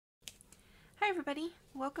everybody,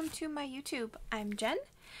 welcome to my YouTube. I'm Jen.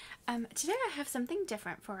 Today I have something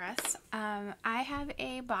different for us. I have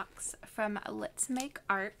a box from Let's Make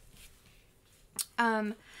Art.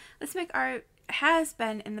 Let's Make Art has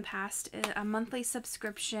been in the past a monthly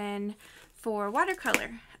subscription for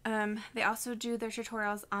watercolor. They also do their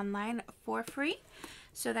tutorials online for free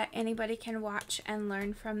so that anybody can watch and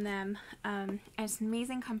learn from them. And it's an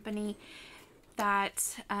amazing company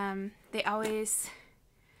that they always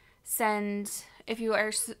send, if you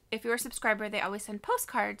are a subscriber, they always send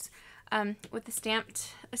postcards with a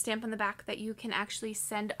stamp on the back that you can actually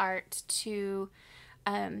send art to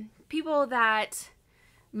people that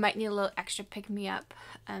might need a little extra pick-me-up,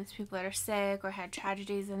 people that are sick or had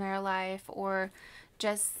tragedies in their life or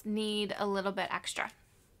just need a little bit extra.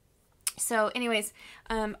 So anyways,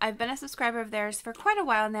 I've been a subscriber of theirs for quite a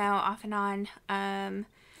while now, off and on,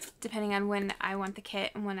 depending on when I want the kit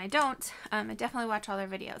and when I don't. I definitely watch all their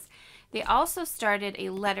videos. They also started a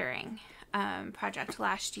lettering project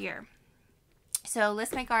last year. So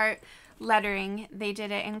Let's Make Art lettering, they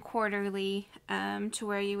did it in quarterly, to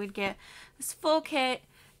where you would get this full kit,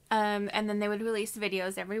 and then they would release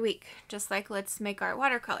videos every week, just like Let's Make Art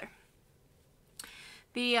watercolor.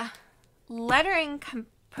 The lettering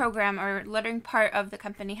program or lettering part of the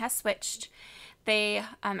company has switched. They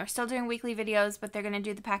are still doing weekly videos, but they're going to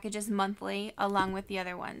do the packages monthly along with the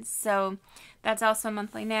other ones. So that's also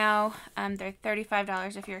monthly now. They're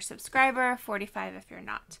 $35 if you're a subscriber, $45 if you're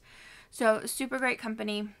not. So super great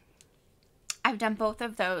company. I've done both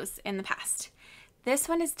of those in the past. This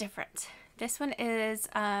one is different. This one is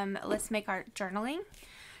Let's Make Art journaling.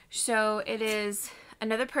 So it is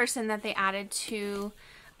another person that they added to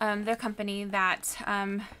their company that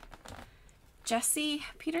Jessie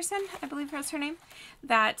Peterson, I believe that's her name,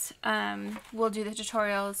 that will do the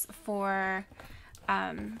tutorials for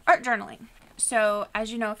art journaling. So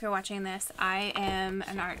as you know, if you're watching this, I am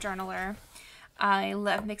an art journaler. I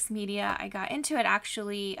love mixed media. I got into it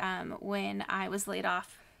actually when I was laid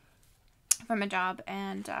off from a job,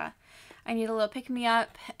 and I need a little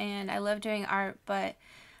pick-me-up, and I love doing art, but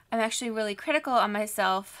I'm actually really critical on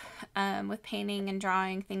myself with painting and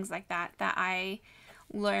drawing, things like that, that I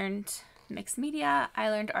learned mixed media, I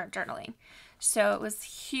learned art journaling. So it was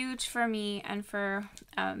huge for me and for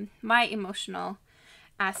my emotional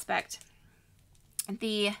aspect.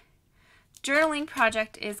 The journaling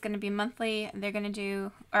project is going to be monthly. They're going to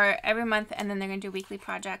do, or every month, and then they're going to do weekly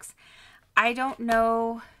projects. I don't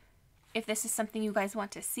know if this is something you guys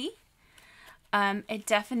want to see. It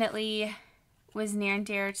definitely was near and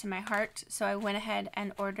dear to my heart, so I went ahead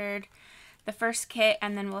and ordered the first kit,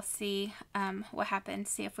 and then we'll see what happens,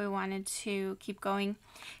 see if we wanted to keep going.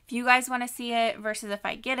 If you guys want to see it versus if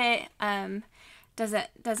I get it,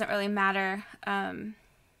 doesn't really matter.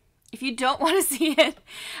 If you don't want to see it,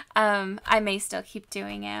 I may still keep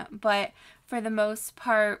doing it, but for the most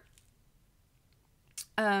part,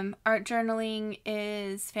 art journaling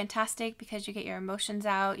is fantastic because you get your emotions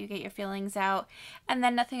out, you get your feelings out, and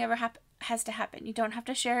then nothing ever has to happen. You don't have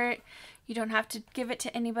to share it. You don't have to give it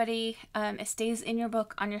to anybody. It stays in your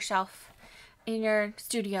book, on your shelf, in your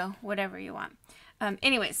studio, whatever you want.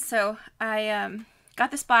 Anyways, so I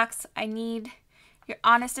got this box. I need your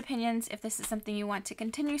honest opinions if this is something you want to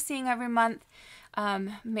continue seeing every month,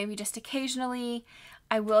 maybe just occasionally.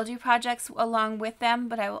 I will do projects along with them,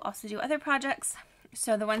 but I will also do other projects.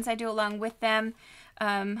 So the ones I do along with them,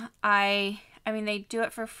 I mean, they do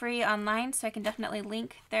it for free online, so I can definitely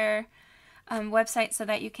link their website so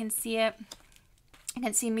that you can see it. You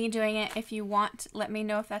can see me doing it if you want. Let me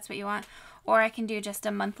know if that's what you want. Or I can do just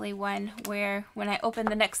a monthly one where when I open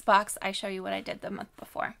the next box, I show you what I did the month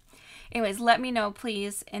before. Anyways, let me know,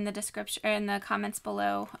 please, in the description, or in the comments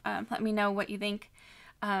below. Let me know what you think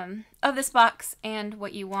of this box and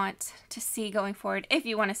what you want to see going forward, if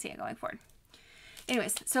you want to see it going forward.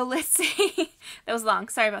 Anyways, so let's see. That was long.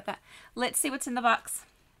 Sorry about that. Let's see what's in the box.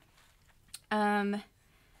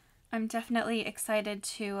 I'm definitely excited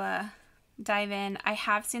to dive in. I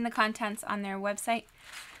have seen the contents on their website.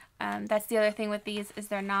 That's the other thing with these, is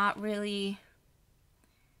they're not really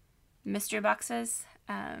mystery boxes.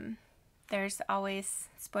 There's always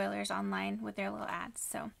spoilers online with their little ads,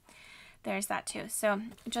 so there's that too. So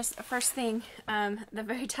just first thing, the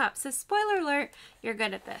very top says, spoiler alert, you're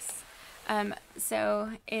good at this.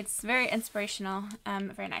 So it's very inspirational,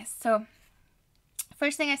 very nice. So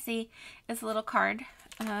first thing I see is a little card.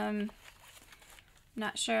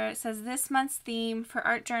 Not sure. It says this month's theme for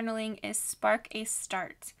art journaling is Spark a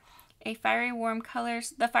Start. The fiery warm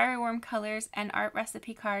colors and art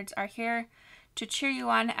recipe cards are here to cheer you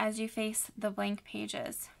on as you face the blank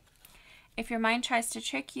pages. If your mind tries to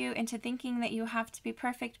trick you into thinking that you have to be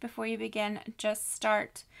perfect before you begin, just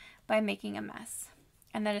start by making a mess.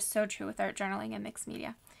 And that is so true with art journaling and mixed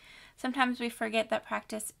media. Sometimes we forget that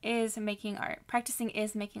practicing is making art.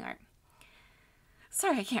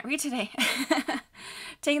 Sorry, I can't read today.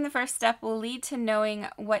 Taking the first step will lead to knowing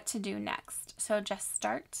what to do next. So just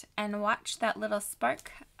start and watch that little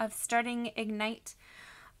spark of starting ignite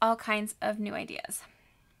all kinds of new ideas.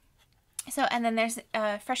 So, and then there's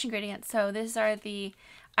fresh ingredients. So these are the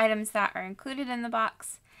items that are included in the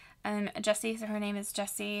box. Jessie, so her name is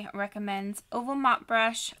Jessie, recommends oval mop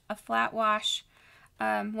brush, a flat wash,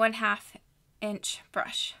 1/2 inch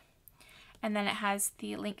brush. And then it has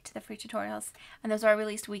the link to the free tutorials. And those are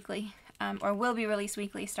released weekly, or will be released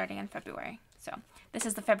weekly starting in February. So this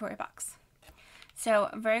is the February box. So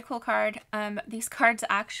very cool card. These cards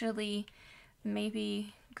actually may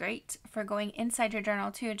be great for going inside your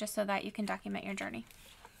journal too, just so that you can document your journey.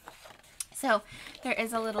 So there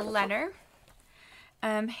is a little letter.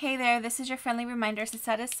 Hey there, this is your friendly reminder to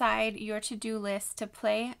set aside your to-do list to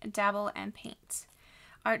play, dabble, and paint.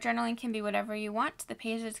 Art journaling can be whatever you want. The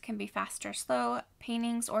pages can be fast or slow,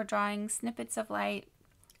 paintings or drawings, snippets of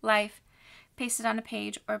life pasted on a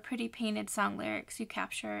page, or pretty painted song lyrics you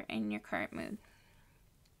capture in your current mood.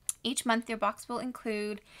 Each month your box will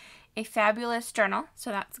include a fabulous journal,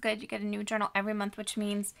 so that's good. You get a new journal every month, which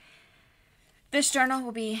means this journal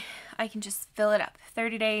will be, I can just fill it up.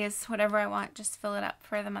 30 days, whatever I want, just fill it up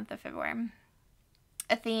for the month of February.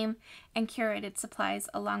 A theme, and curated supplies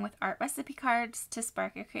along with art recipe cards to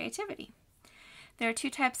spark your creativity. There are 2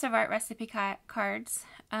 types of art recipe cards.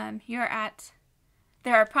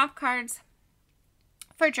 There are prompt cards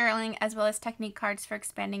for journaling as well as technique cards for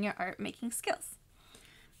expanding your art making skills.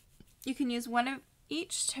 You can use one of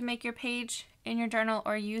each to make your page in your journal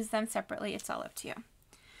or use them separately. It's all up to you.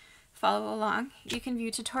 Follow along. You can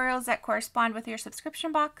view tutorials that correspond with your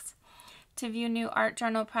subscription box. To view new art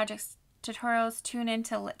journal projects tutorials, tune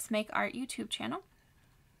into Let's Make Art YouTube channel.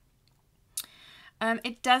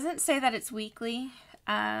 It doesn't say that it's weekly,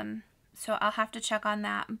 so I'll have to check on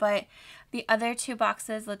that, but the other 2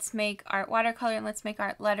 boxes, Let's Make Art Watercolor and Let's Make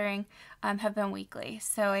Art Lettering, have been weekly.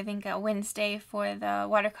 So I think Wednesday for the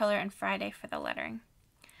watercolor and Friday for the lettering.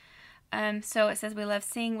 So it says, we love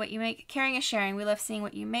seeing what you make. Caring is sharing. We love seeing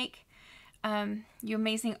what you make. You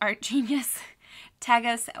amazing art genius. Tag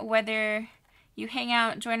us whether you hang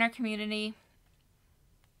out, join our community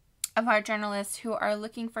of art journalists who are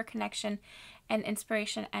looking for connection and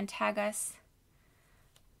inspiration, and tag us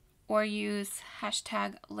or use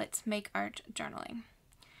hashtag Let's Make Art Journaling.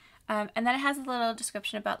 And then it has a little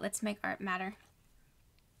description about Let's Make Art Matter.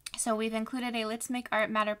 So we've included a Let's Make Art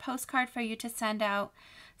Matter postcard for you to send out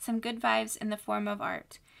some good vibes in the form of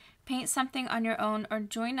art. Paint something on your own or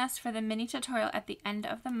join us for the mini tutorial at the end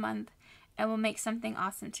of the month and we'll make something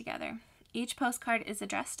awesome together. Each postcard is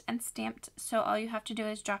addressed and stamped, so all you have to do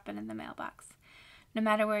is drop it in the mailbox. No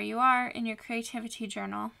matter where you are in your creativity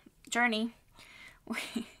journey,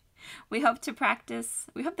 we hope the practice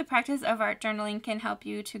of art journaling can help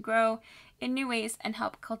you to grow in new ways and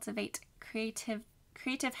help cultivate creative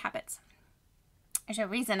habits. There's a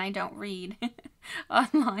reason I don't read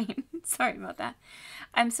online. Sorry about that.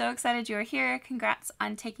 I'm so excited you are here. Congrats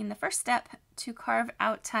on taking the first step to carve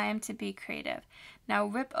out time to be creative. Now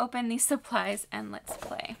rip open these supplies and let's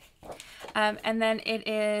play. And then it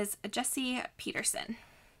is Jessie Peterson.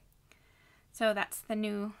 So that's the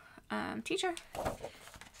new teacher.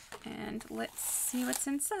 And let's see what's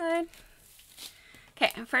inside.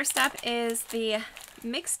 Okay, first up is the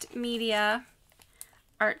Mixed Media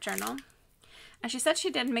Art Journal. And she said she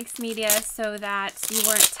did mixed media so that you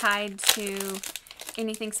weren't tied to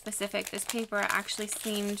anything specific. This paper actually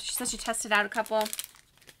seemed, she said she tested out a couple.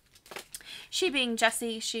 She being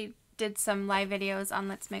Jessie, she did some live videos on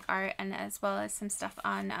Let's Make Art and as well as some stuff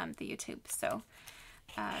on the YouTube. So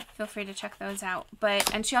feel free to check those out.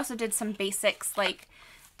 And she also did some basics, like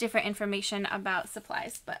different information about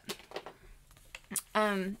supplies. But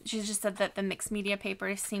she just said that the mixed media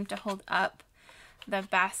papers seem to hold up the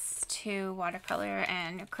best to watercolor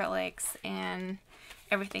and acrylics and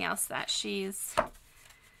everything else that she's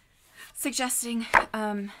suggesting.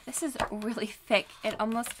 This is really thick. It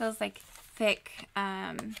almost feels like thick,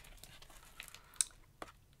 not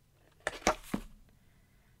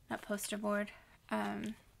poster board.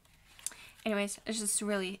 Anyways, it's just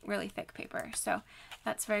really, really thick paper. So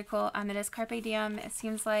that's very cool. It is Carpe Diem. It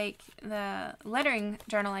seems like the lettering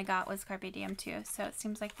journal I got was Carpe Diem too. So it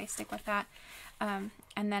seems like they stick with that. And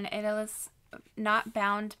then it is not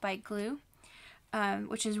bound by glue,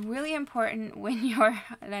 which is really important when you're,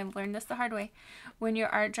 and I've learned this the hard way, when you're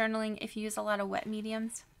art journaling, if you use a lot of wet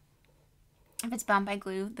mediums. if it's bound by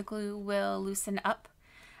glue, the glue will loosen up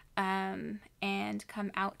and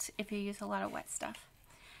come out if you use a lot of wet stuff.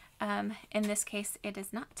 In this case, it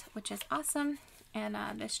is not, which is awesome. And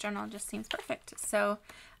this journal just seems perfect. So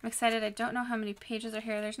I'm excited. I don't know how many pages are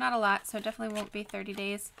here. There's not a lot, so it definitely won't be 30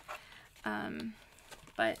 days.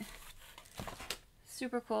 But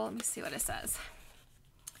super cool. Let me see what it says.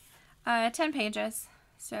 10 pages,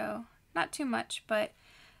 so not too much, but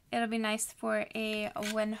it'll be nice for a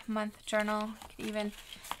 1 month journal. Even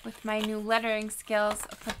with my new lettering skills,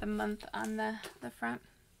 I'll put the month on the front.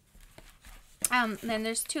 Then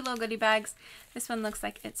there's 2 little goodie bags. This one looks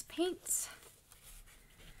like it's paint.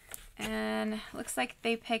 And looks like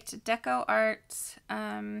they picked Deco Art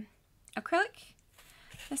acrylic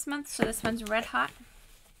this month. So this one's Red Hot.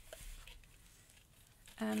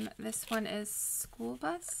 This one is School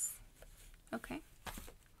Bus. Okay.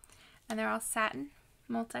 And they're all satin,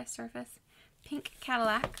 multi-surface, pink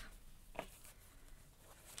Cadillac,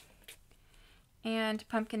 and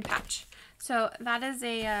Pumpkin Patch. So that is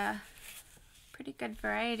a pretty good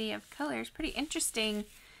variety of colors. Pretty interesting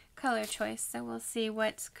color choice. So we'll see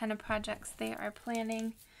what kind of projects they are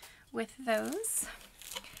planning with those.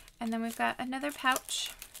 And then we've got another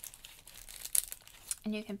pouch.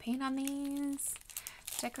 And you can paint on these,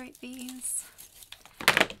 decorate these.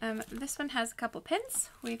 This one has a couple pins.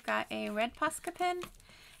 We've got a red Posca pin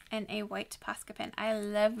and a white Posca pin. I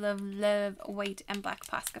love, love, love white and black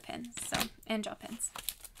Posca pins, so, and gel pins.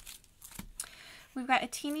 We've got a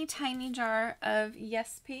teeny tiny jar of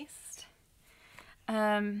Yes Paste.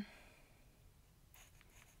 I'm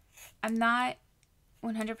not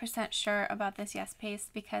 100% sure about this Yes Paste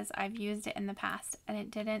because I've used it in the past and it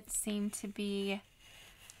didn't seem to be,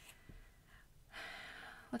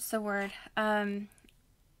 what's the word?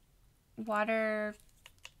 Water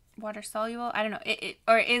soluble. I don't know. It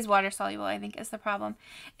is water soluble, I think is the problem.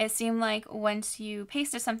 It seemed like once you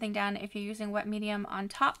pasted something down, if you're using wet medium on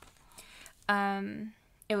top,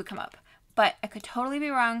 it would come up. But I could totally be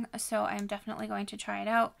wrong, so I'm definitely going to try it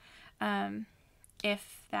out.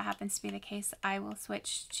 If that happens to be the case, I will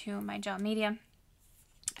switch to my gel medium,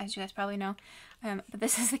 as you guys probably know. But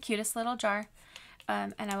this is the cutest little jar,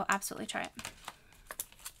 and I will absolutely try it.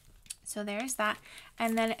 So there's that.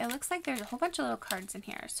 And then it looks like there's a whole bunch of little cards in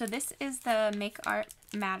here. So this is the Make Art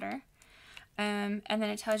Matter. And then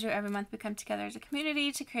it tells you every month we come together as a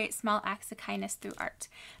community to create small acts of kindness through art.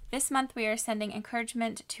 This month we are sending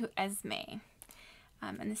encouragement to Esme.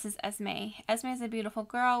 And this is Esme. Esme is a beautiful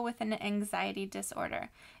girl with an anxiety disorder.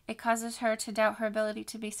 It causes her to doubt her ability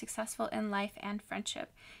to be successful in life and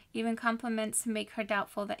friendship. Even compliments make her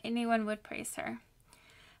doubtful that anyone would praise her.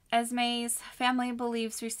 Esme's family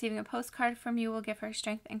believes receiving a postcard from you will give her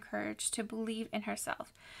strength and courage to believe in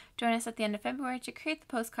herself. Join us at the end of February to create the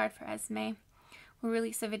postcard for Esme. We'll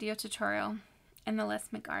release a video tutorial in the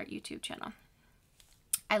Let's Make Art YouTube channel.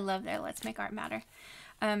 I love their Let's Make Art Matter.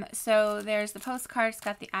 So there's the postcard, it's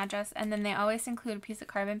got the address, and then they always include a piece of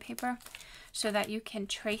carbon paper so that you can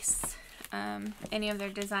trace any of their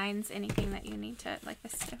designs, anything that you need to, like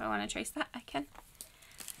this, if I want to trace that, I can.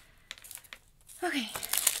 Okay.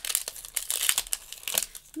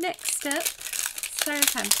 Next up, sorry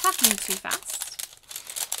if I'm talking too fast.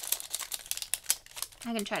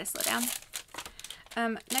 I can try to slow down.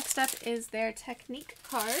 Next up is their Technique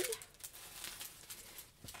card.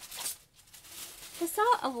 I saw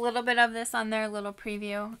a little bit of this on their little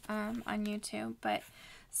preview on YouTube, but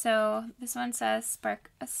so this one says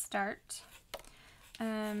Spark a Start.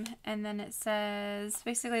 And then it says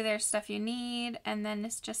basically there's stuff you need, and then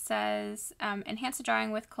this just says enhance the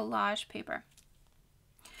drawing with collage paper.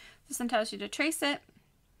 This one tells you to trace it.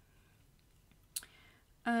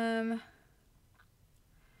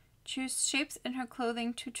 Choose shapes in her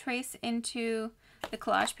clothing to trace into the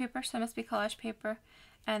collage paper. So it must be collage paper.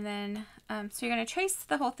 And then, so you're going to trace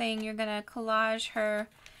the whole thing. You're going to collage her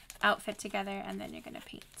outfit together, and then you're going to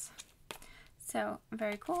paint. So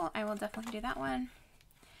very cool. I will definitely do that one.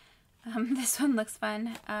 This one looks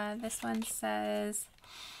fun. This one says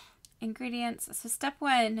ingredients. So step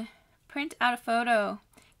 1, print out a photo.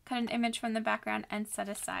 Cut an image from the background and set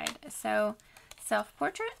aside. So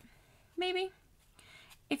self-portrait, maybe.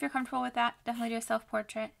 If you're comfortable with that, definitely do a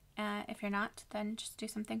self-portrait. If you're not, then just do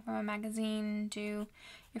something from a magazine. Do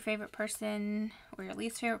your favorite person or your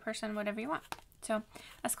least favorite person, whatever you want. So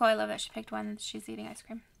that's cool. I love that she picked one. She's eating ice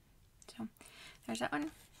cream. So there's that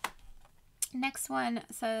one. Next one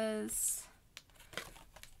says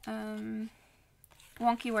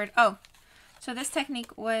wonky word. Oh, so this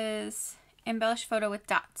technique was embellish photo with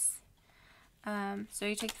dots. So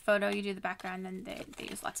you take the photo, you do the background, and they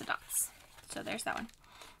use lots of dots. So there's that one.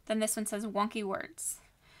 Then this one says wonky words.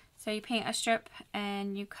 So you paint a strip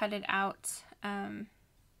and you cut it out. Paint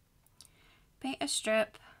a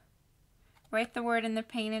strip, write the word in the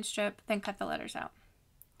painted strip, then cut the letters out.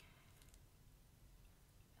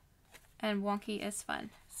 And wonky is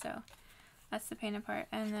fun. So that's the painted part,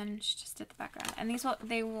 and then she just did the background. And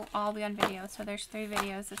they will all be on video. So there's 3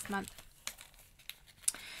 videos this month.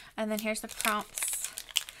 And then here's the prompts.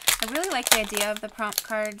 I really like the idea of the prompt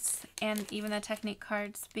cards and even the technique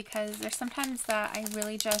cards, because there's sometimes that I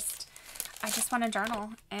just want to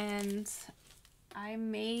journal and I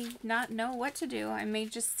may not know what to do. I may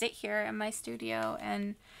just sit here in my studio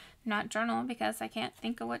and not journal because I can't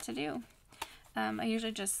think of what to do. I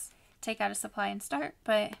usually just take out a supply and start,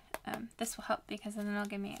 but this will help because then it'll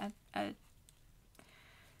give me a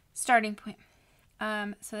starting point.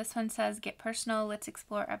 So this one says, get personal, let's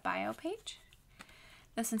explore a bio page.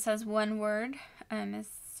 This one says one word,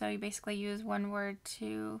 so you basically use one word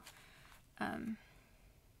to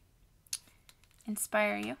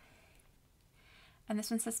inspire you. And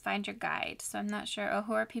this one says find your guide. So I'm not sure. Oh,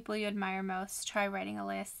 who are people you admire most? Try writing a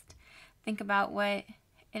list. Think about what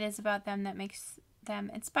it is about them that makes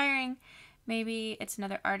them inspiring. Maybe it's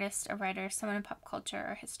another artist, a writer, someone in pop culture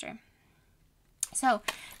or history. So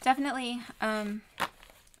definitely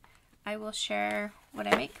I will share what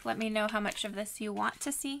I make. Let me know how much of this you want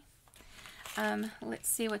to see. Let's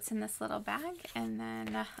see what's in this little bag, and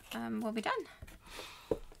then we'll be done.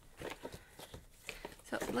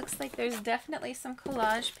 So it looks like there's definitely some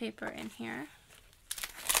collage paper in here.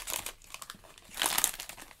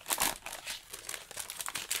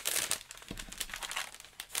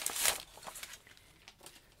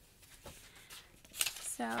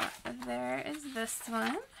 So there is this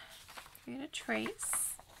one for you to trace.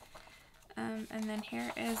 And then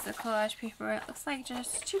here is the collage paper. It looks like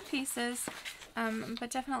just 2 pieces, but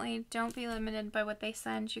definitely don't be limited by what they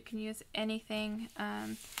send. You can use anything.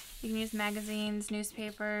 You can use magazines,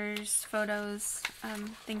 newspapers, photos,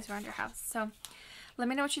 things around your house. So let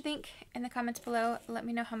me know what you think in the comments below. Let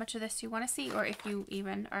me know how much of this you want to see, or if you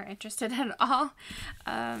even are interested at all.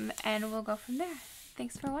 And we'll go from there.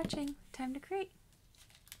 Thanks for watching. Time to create.